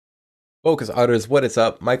Focus Otters, what is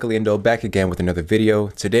up? Michael Lindo back again with another video.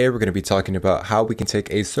 Today we're going to be talking about how we can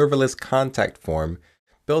take a serverless contact form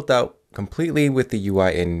built out completely with the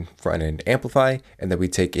UI in front end Amplify, and then we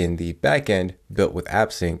take in the back end built with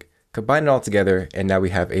AppSync, combine it all together, and now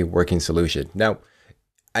we have a working solution. Now,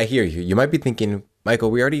 I hear you. You might be thinking,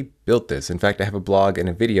 Michael, we already built this. In fact, I have a blog and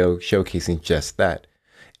a video showcasing just that.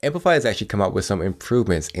 Amplify has actually come out with some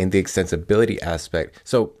improvements in the extensibility aspect,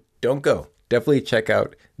 so don't go. Definitely check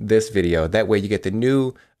out this video. That way you get the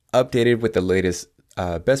new, updated with the latest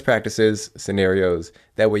best practices, scenarios.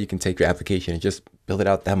 That way you can take your application and just build it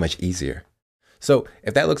out that much easier. So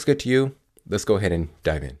if that looks good to you, let's go ahead and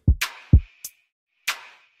dive in.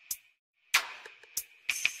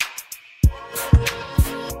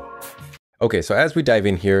 Okay, so as we dive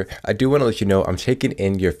in here, I do want to let you know I'm taking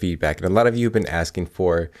in your feedback, and a lot of you have been asking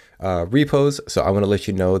for repos, so I want to let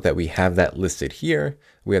you know that we have that listed here.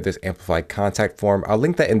 We have this Amplify contact form. I'll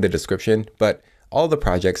link that in the description, but all the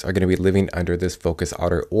projects are going to be living under this Focus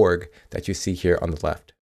Otter org that you see here on the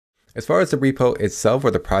left. As far as the repo itself, or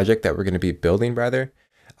the project that we're going to be building rather,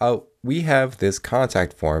 we have this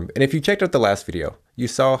contact form, and if you checked out the last video, you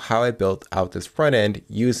saw how I built out this front end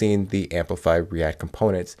using the Amplify React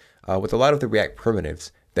components with a lot of the React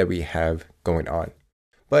primitives that we have going on.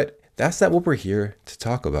 But that's not what we're here to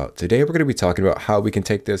talk about. Today, we're going to be talking about how we can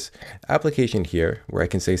take this application here, where I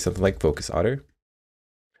can say something like Focus Otter,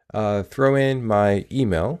 throw in my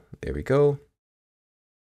email, there we go.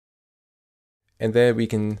 And then we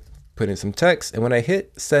can put in some text. And when I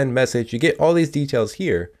hit send message, you get all these details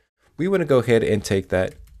here. We want to go ahead and take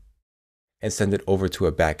that and send it over to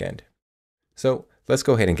a backend. So let's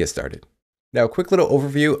go ahead and get started. Now, a quick little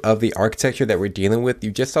overview of the architecture that we're dealing with.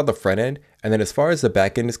 You just saw the front end, and then as far as the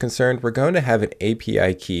backend is concerned, we're going to have an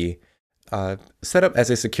API key set up as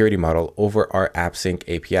a security model over our AppSync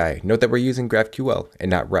API. Note that we're using GraphQL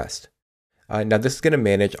and not REST. Now, this is going to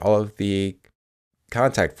manage all of the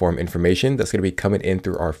contact form information that's going to be coming in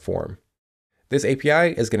through our form. This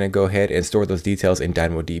API is going to go ahead and store those details in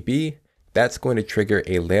DynamoDB. That's going to trigger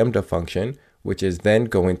a Lambda function, which is then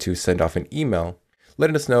going to send off an email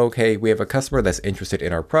letting us know, okay, we have a customer that's interested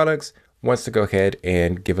in our products, wants to go ahead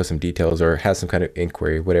and give us some details or has some kind of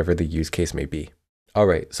inquiry, whatever the use case may be. All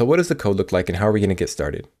right, so what does the code look like and how are we going to get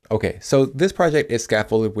started? Okay, so this project is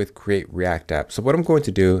scaffolded with create React app. So what I'm going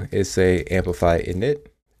to do is say amplify init,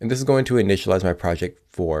 and this is going to initialize my project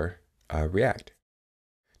for React.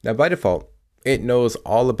 Now by default, it knows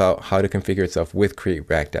all about how to configure itself with create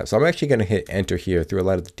React app. So I'm actually going to hit enter here through a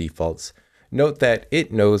lot of the defaults. Note that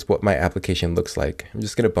it knows what my application looks like. I'm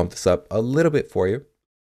just going to bump this up a little bit for you.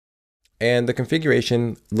 And the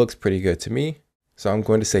configuration looks pretty good to me, so I'm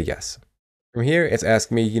going to say yes. From here, it's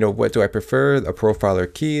asking me, what do I prefer, a profile or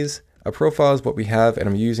keys? A profile is what we have, and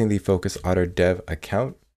I'm using the Focus Otter dev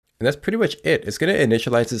account. And that's pretty much it. It's going to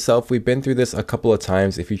initialize itself. We've been through this a couple of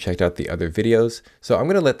times if you checked out the other videos. So I'm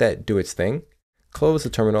going to let that do its thing, close the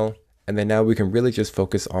terminal, and then now we can really just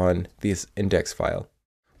focus on this index file,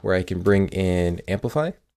 where I can bring in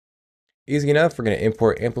Amplify. Easy enough, we're going to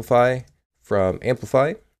import Amplify from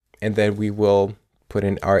Amplify, and then we will put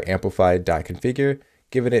in our amplify.configure,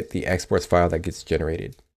 giving it the exports file that gets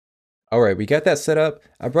generated. All right, we got that set up.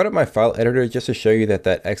 I brought up my file editor just to show you that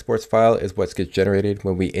that exports file is what gets generated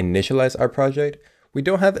when we initialize our project. We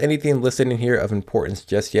don't have anything listed in here of importance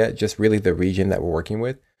just yet, just really the region that we're working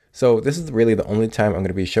with. So this is really the only time I'm going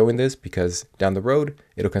to be showing this because down the road,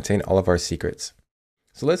 it'll contain all of our secrets.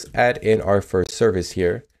 So let's add in our first service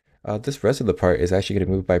here. This rest of the part is actually going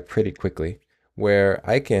to move by pretty quickly, where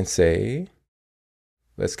I can say,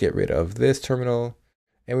 let's get rid of this terminal,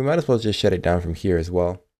 and we might as well just shut it down from here as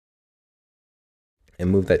well, and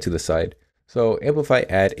move that to the side. So Amplify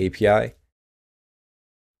add API,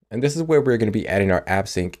 and this is where we're going to be adding our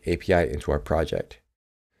AppSync API into our project.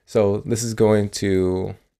 So this is going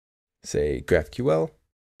to say GraphQL.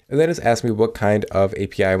 And then it's asked me what kind of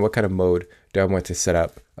API and what kind of mode do I want to set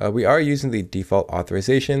up. We are using the default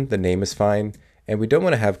authorization. The name is fine. And we don't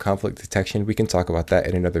want to have conflict detection. We can talk about that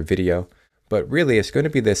in another video. But really, it's going to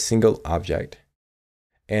be this single object.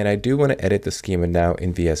 And I do want to edit the schema now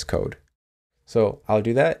in VS Code. So I'll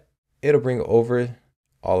do that. It'll bring over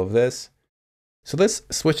all of this. So let's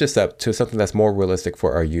switch this up to something that's more realistic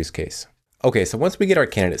for our use case. Okay, so once we get our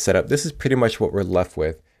candidate set up, this is pretty much what we're left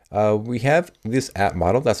with. We have this app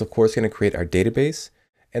model that's of course going to create our database.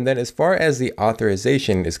 And then as far as the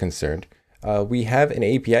authorization is concerned, we have an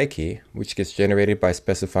API key, which gets generated by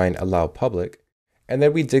specifying allow public. And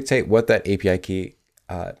then we dictate what that API key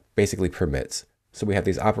basically permits. So we have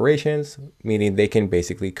these operations, meaning they can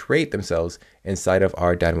basically create themselves inside of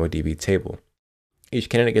our DynamoDB table. Each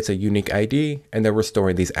candidate gets a unique ID, and then we're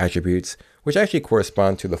storing these attributes, which actually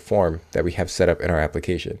correspond to the form that we have set up in our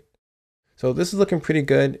application. So this is looking pretty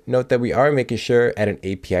good. Note that we are making sure at an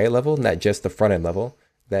API level, not just the front end level,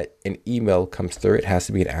 that an email comes through. It has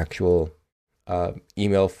to be an actual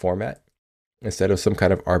email format instead of some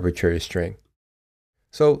kind of arbitrary string.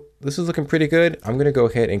 So this is looking pretty good. I'm going to go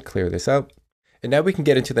ahead and clear this out. And now we can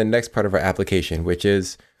get into the next part of our application, which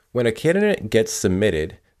is when a candidate gets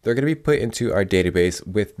submitted, they're going to be put into our database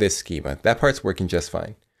with this schema. That part's working just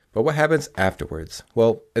fine. But what happens afterwards?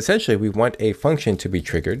 Well, essentially we want a function to be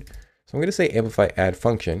triggered. So I'm going to say amplify add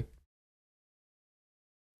function.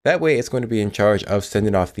 That way it's going to be in charge of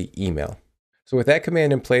sending off the email. So with that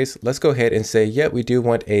command in place, let's go ahead and say, yeah, we do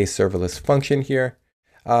want a serverless function here.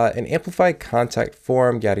 An amplify contact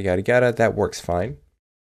form, yada, yada, yada, that works fine.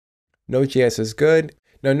 Node.js is good.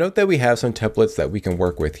 Now note that we have some templates that we can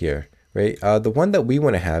work with here, right? The one that we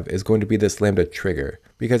want to have is going to be this Lambda Trigger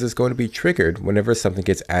because it's going to be triggered whenever something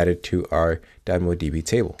gets added to our DynamoDB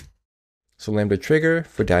table. So Lambda Trigger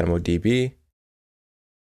for DynamoDB.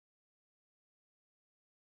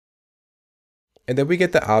 And then we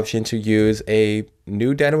get the option to use a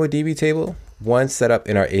new DynamoDB table, one set up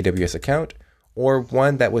in our AWS account, or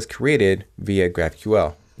one that was created via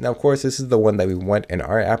GraphQL. Now, of course, this is the one that we want in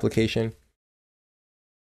our application.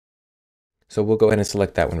 So we'll go ahead and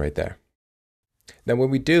select that one right there. Now, when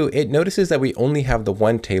we do, it notices that we only have the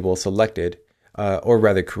one table selected, or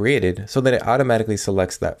rather created, so that it automatically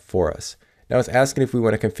selects that for us. Now it's asking if we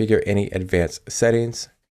want to configure any advanced settings.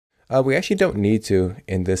 We actually don't need to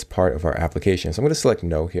in this part of our application. So I'm going to select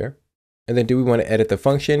no here. And then do we want to edit the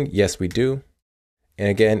function? Yes, we do. And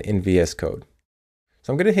again, in VS Code.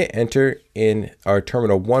 So I'm going to hit enter in our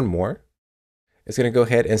terminal one more. It's going to go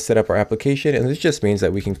ahead and set up our application. And this just means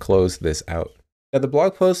that we can close this out. Now the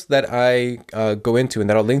blog post that I go into and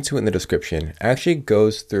that I'll link to in the description actually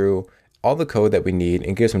goes through all the code that we need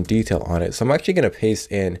and gives some detail on it. So I'm actually going to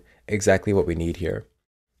paste in exactly what we need here.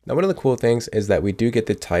 Now, one of the cool things is that we do get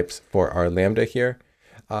the types for our Lambda here,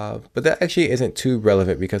 but that actually isn't too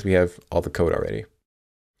relevant because we have all the code already.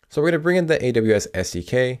 So we're going to bring in the AWS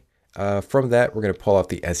SDK. From that, we're going to pull off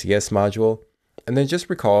the SES module, and then just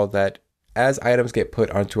recall that as items get put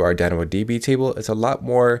onto our DynamoDB table, it's a lot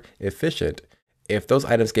more efficient if those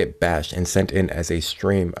items get bashed and sent in as a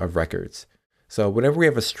stream of records. So whenever we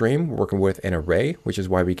have a stream, we're working with an array, which is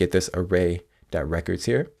why we get this array.records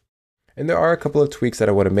here. And there are a couple of tweaks that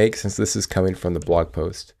I want to make since this is coming from the blog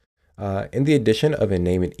post. In the addition of a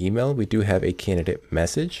name and email, we do have a candidate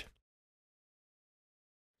message.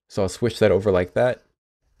 So I'll switch that over like that.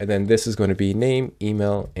 And then this is going to be name,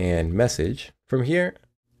 email, and message. From here,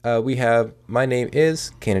 we have my name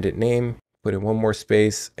is candidate name, put in one more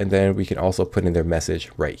space, and then we can also put in their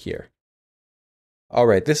message right here. All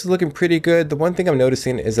right, this is looking pretty good. The one thing I'm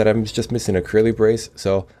noticing is that I'm just missing a curly brace.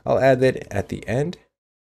 So I'll add that at the end.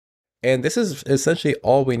 And this is essentially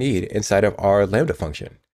all we need inside of our Lambda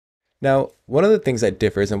function. Now, one of the things that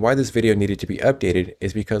differs and why this video needed to be updated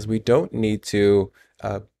is because we don't need to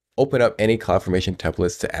open up any CloudFormation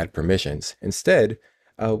templates to add permissions. Instead,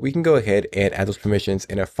 we can go ahead and add those permissions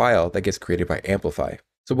in a file that gets created by Amplify.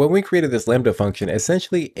 So when we created this Lambda function,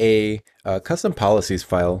 essentially a custom policies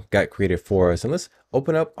file got created for us. And let's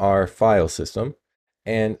open up our file system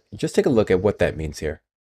and just take a look at what that means here.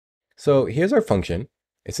 So here's our function.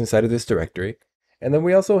 It's inside of this directory. And then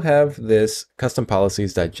we also have this custom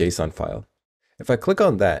policies.json file. If I click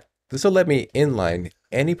on that, this will let me inline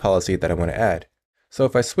any policy that I want to add. So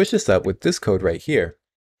if I switch this up with this code right here,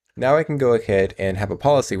 now I can go ahead and have a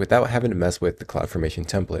policy without having to mess with the CloudFormation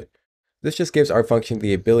template. This just gives our function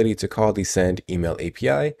the ability to call the send email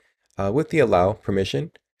API with the allow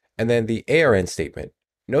permission, and then the ARN statement.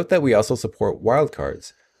 Note that we also support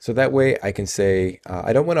wildcards. So that way I can say,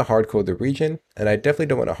 I don't want to hard code the region, and I definitely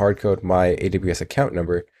don't want to hard code my AWS account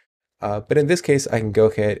number. But in this case, I can go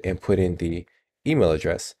ahead and put in the email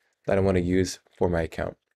address that I want to use for my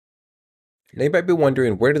account. Now you might be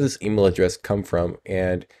wondering, where does this email address come from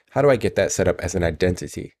and how do I get that set up as an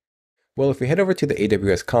identity? Well, if we head over to the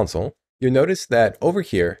AWS console, you'll notice that over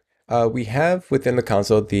here, we have within the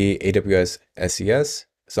console the AWS SES.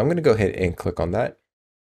 So I'm going to go ahead and click on that.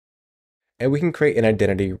 And we can create an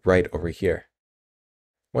identity right over here.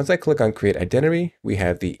 Once I click on create identity, we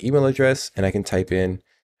have the email address and I can type in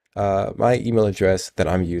my email address that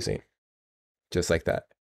I'm using, just like that.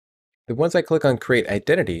 Then once I click on create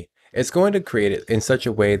identity, it's going to create it in such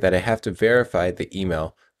a way that I have to verify the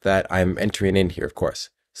email that I'm entering in here, of course.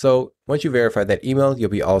 So once you verify that email, you'll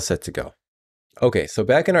be all set to go. Okay, so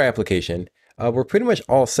back in our application, we're pretty much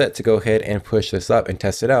all set to go ahead and push this up and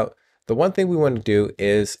test it out. The one thing we want to do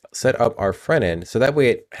is set up our front end so that way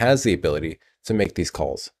it has the ability to make these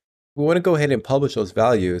calls. We want to go ahead and publish those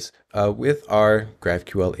values with our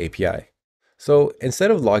GraphQL API. So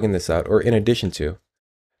instead of logging this out, or in addition to,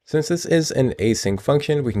 since this is an async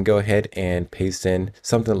function, we can go ahead and paste in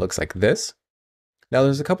something that looks like this. Now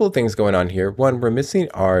there's a couple of things going on here. One, we're missing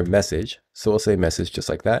our message. So we'll say message just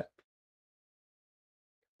like that.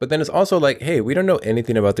 But then it's also like, hey, we don't know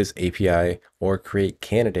anything about this API or create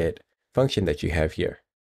candidate function that you have here.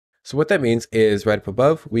 So what that means is right up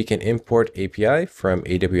above, we can import API from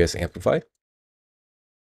AWS Amplify.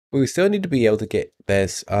 But we still need to be able to get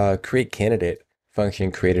this create candidate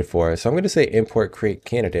function created for us. So I'm going to say import create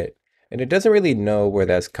candidate, and it doesn't really know where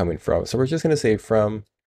that's coming from. So we're just going to say from,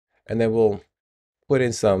 and then we'll put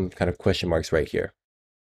in some kind of question marks right here.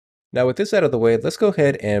 Now with this out of the way, let's go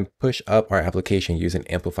ahead and push up our application using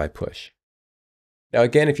Amplify push. Now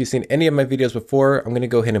again, if you've seen any of my videos before, I'm going to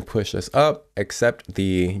go ahead and push this up, accept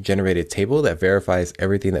the generated table that verifies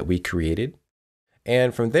everything that we created.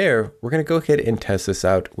 And from there, we're going to go ahead and test this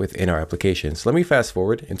out within our application. So let me fast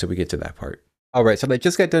forward until we get to that part. All right, so I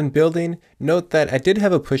just got done building. Note that I did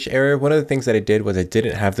have a push error. One of the things that I did was I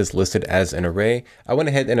didn't have this listed as an array. I went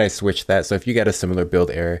ahead and I switched that. So if you got a similar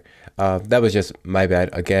build error, that was just my bad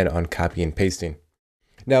again on copy and pasting.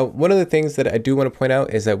 Now, one of the things that I do want to point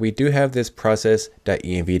out is that we do have this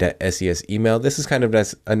process.env.ses email. This is kind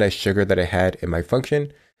of a nice sugar that I had in my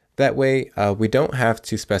function. That way, we don't have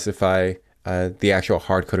to specify the actual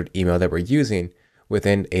hard-coded email that we're using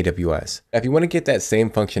within AWS. Now, if you want to get that same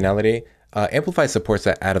functionality, Amplify supports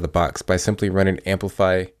that out of the box by simply running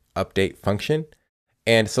Amplify update function,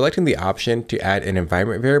 and selecting the option to add an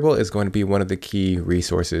environment variable is going to be one of the key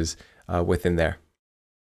resources within there.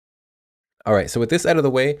 All right, so with this out of the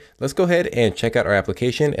way, let's go ahead and check out our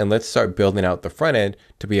application and let's start building out the front end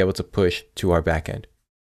to be able to push to our backend.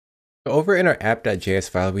 So over in our app.js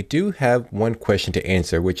file, we do have one question to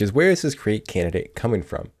answer, which is where is this create candidate coming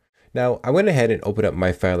from? Now, I went ahead and opened up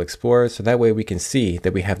my file explorer so that way we can see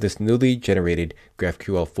that we have this newly generated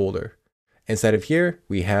GraphQL folder. Inside of here,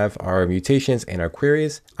 we have our mutations and our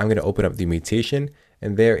queries. I'm going to open up the mutation,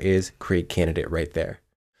 and there is create candidate right there.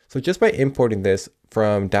 So just by importing this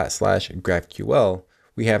from /GraphQL,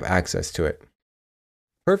 we have access to it.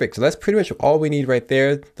 Perfect, so that's pretty much all we need right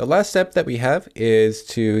there. The last step that we have is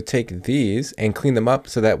to take these and clean them up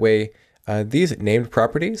so that way these named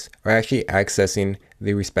properties are actually accessing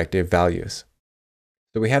the respective values.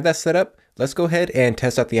 So we have that set up. Let's go ahead and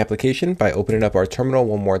test out the application by opening up our terminal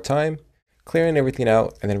one more time, clearing everything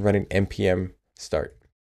out, and then running npm start.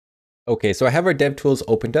 Okay, so I have our DevTools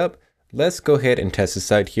opened up. Let's go ahead and test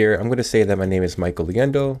this out here. I'm going to say that my name is Michael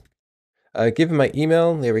Leendo. Give him my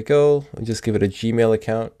email. There we go. I'll just give it a Gmail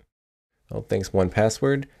account. Oh, thanks, one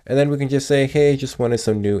password. And then we can just say, hey, just wanted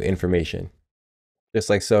some new information. Just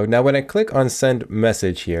like so. Now, when I click on send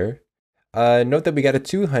message here, note that we got a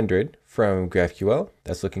 200 from GraphQL.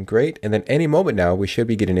 That's looking great. And then any moment now, we should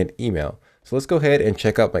be getting an email. So let's go ahead and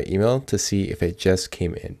check out my email to see if it just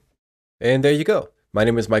came in. And there you go. My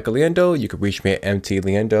name is Michael Leendo. You can reach me at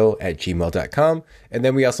mtleendo@gmail.com. And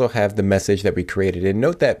then we also have the message that we created. And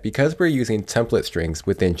note that because we're using template strings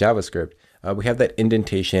within JavaScript, we have that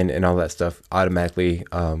indentation and all that stuff automatically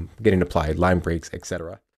getting applied, line breaks,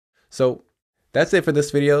 etc. So that's it for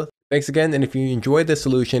this video. Thanks again, and if you enjoyed this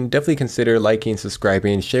solution, definitely consider liking,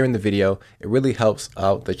 subscribing, sharing the video. It really helps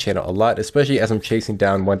out the channel a lot, especially as I'm chasing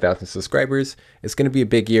down 1,000 subscribers. It's going to be a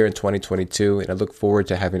big year in 2022, and I look forward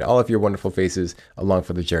to having all of your wonderful faces along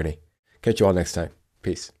for the journey. Catch you all next time.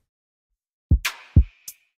 Peace.